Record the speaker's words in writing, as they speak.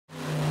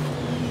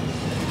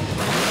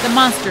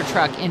monster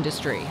truck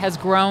industry has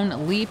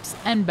grown leaps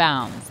and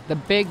bounds. The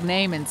big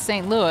name in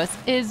St. Louis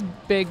is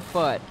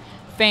Bigfoot.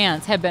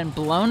 Fans have been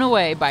blown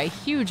away by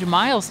huge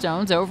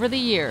milestones over the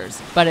years.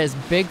 But as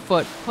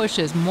Bigfoot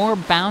pushes more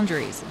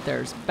boundaries,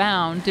 there's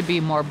bound to be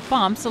more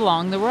bumps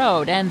along the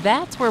road, and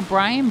that's where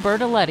Bryan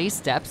Bertoletti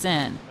steps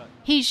in.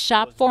 He's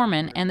shop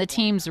foreman and the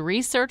team's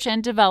research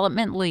and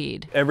development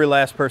lead. Every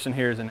last person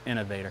here is an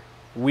innovator.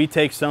 We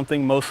take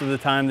something most of the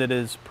time that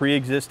is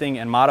pre-existing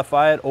and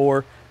modify it,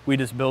 or we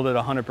just build it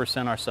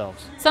 100%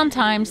 ourselves.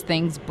 Sometimes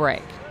things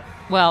break.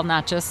 Well,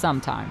 not just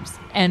sometimes.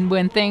 And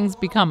when things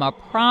become a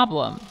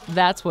problem,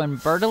 that's when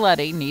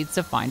Bertoletti needs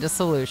to find a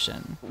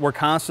solution. We're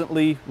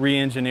constantly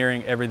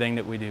re-engineering everything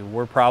that we do.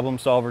 We're problem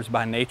solvers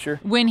by nature.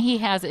 When he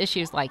has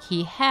issues like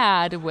he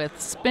had with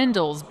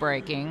spindles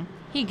breaking,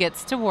 he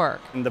gets to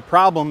work. And the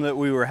problem that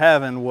we were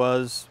having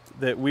was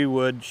that we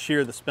would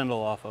shear the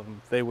spindle off of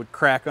them. They would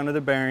crack under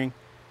the bearing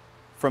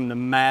from the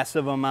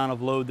massive amount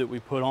of load that we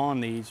put on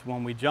these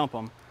when we jump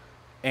them.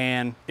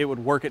 And it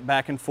would work it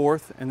back and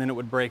forth, and then it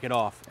would break it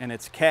off. And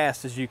it's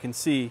cast, as you can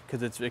see,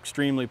 because it's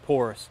extremely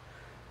porous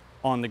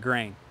on the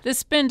grain. The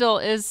spindle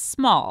is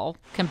small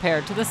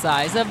compared to the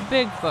size of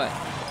Bigfoot,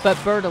 but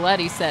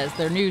Bertoletti says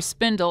their new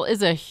spindle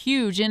is a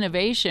huge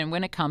innovation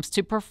when it comes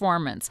to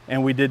performance.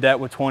 And we did that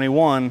with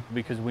 21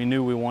 because we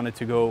knew we wanted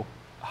to go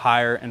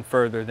higher and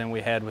further than we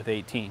had with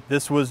 18.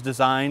 This was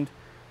designed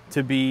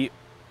to be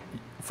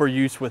for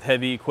use with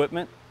heavy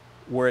equipment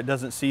where it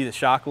doesn't see the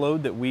shock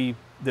load that we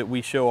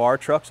show our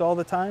trucks all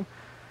the time.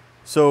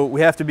 So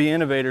we have to be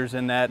innovators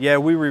in that. Yeah,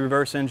 we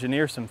reverse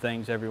engineer some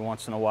things every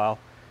once in a while,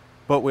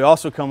 but we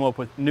also come up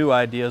with new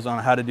ideas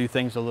on how to do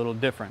things a little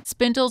different.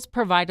 Spindles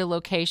provide a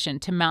location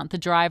to mount the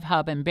drive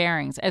hub and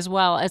bearings, as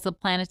well as the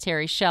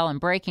planetary shell and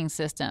braking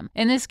system.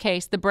 In this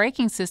case, the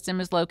braking system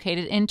is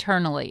located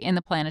internally in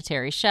the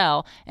planetary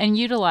shell and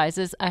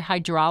utilizes a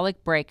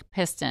hydraulic brake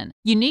piston.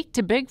 Unique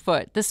to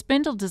Bigfoot, the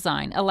spindle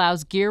design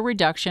allows gear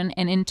reduction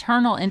and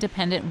internal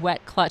independent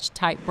wet clutch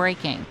type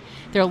braking.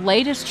 Their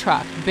latest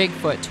truck,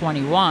 Bigfoot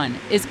 21,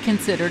 is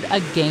considered a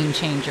game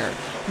changer.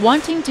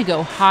 Wanting to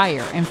go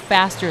higher and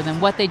faster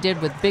than what they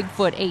did with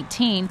Bigfoot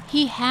 18,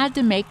 he had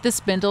to make the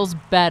spindles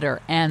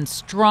better and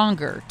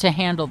stronger to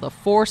handle the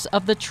force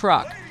of the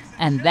truck,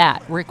 and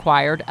that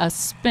required a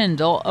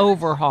spindle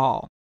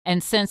overhaul.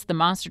 And since the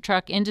monster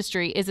truck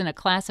industry is in a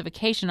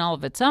classification all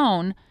of its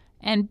own,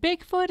 and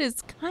Bigfoot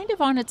is kind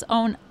of on its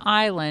own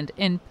island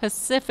in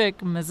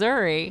Pacific,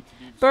 Missouri,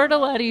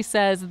 Bertoletti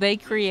says they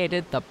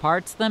created the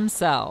parts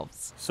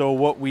themselves. So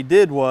what we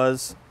did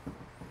was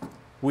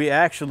we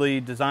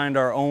actually designed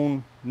our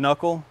own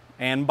knuckle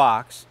and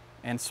box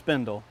and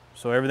spindle.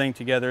 So everything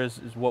together is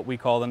what we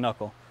call the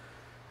knuckle.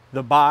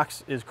 The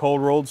box is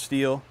cold rolled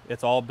steel.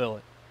 It's all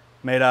billet,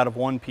 made out of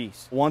one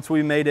piece. Once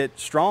we made it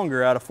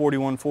stronger out of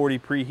 4140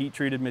 pre-heat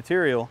treated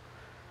material,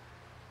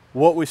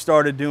 what we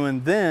started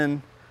doing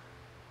then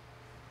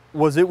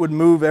was it would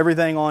move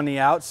everything on the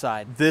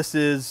outside. This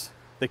is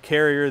the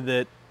carrier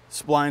that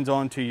splines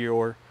onto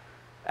your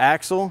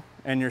axle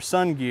and your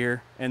sun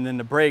gear, and then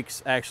the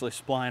brakes actually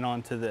spline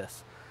onto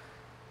this.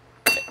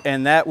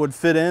 And that would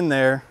fit in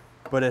there,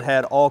 but it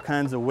had all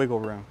kinds of wiggle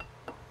room.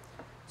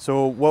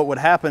 So what would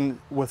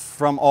happen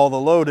from all the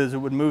load is it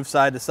would move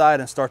side to side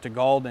and start to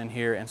gald in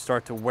here and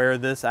start to wear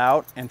this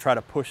out and try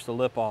to push the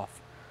lip off.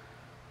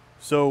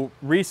 So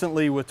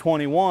recently with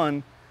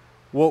 21,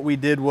 what we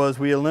did was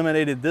we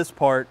eliminated this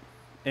part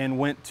and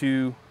went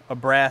to a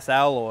brass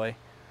alloy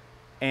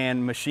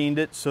and machined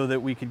it so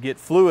that we could get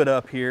fluid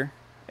up here,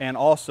 and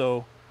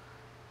also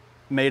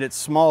made it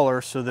smaller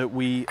so that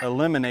we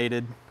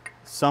eliminated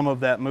some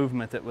of that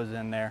movement that was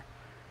in there.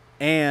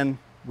 And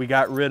we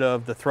got rid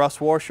of the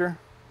thrust washer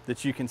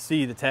that you can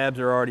see the tabs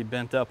are already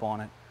bent up on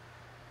it.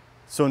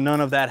 So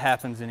none of that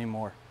happens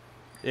anymore.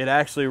 It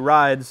actually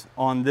rides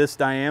on this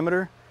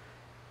diameter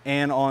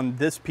and on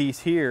this piece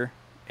here,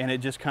 and it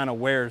just kind of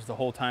wears the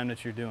whole time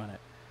that you're doing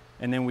it.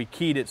 And then we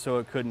keyed it so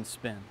it couldn't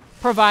spin.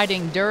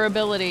 Providing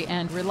durability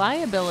and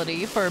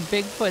reliability for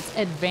Bigfoot's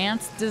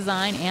advanced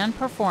design and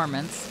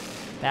performance,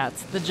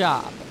 that's the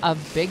job of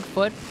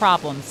Bigfoot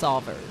problem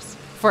solvers.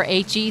 For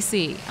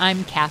HEC,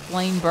 I'm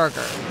Kathleen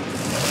Berger.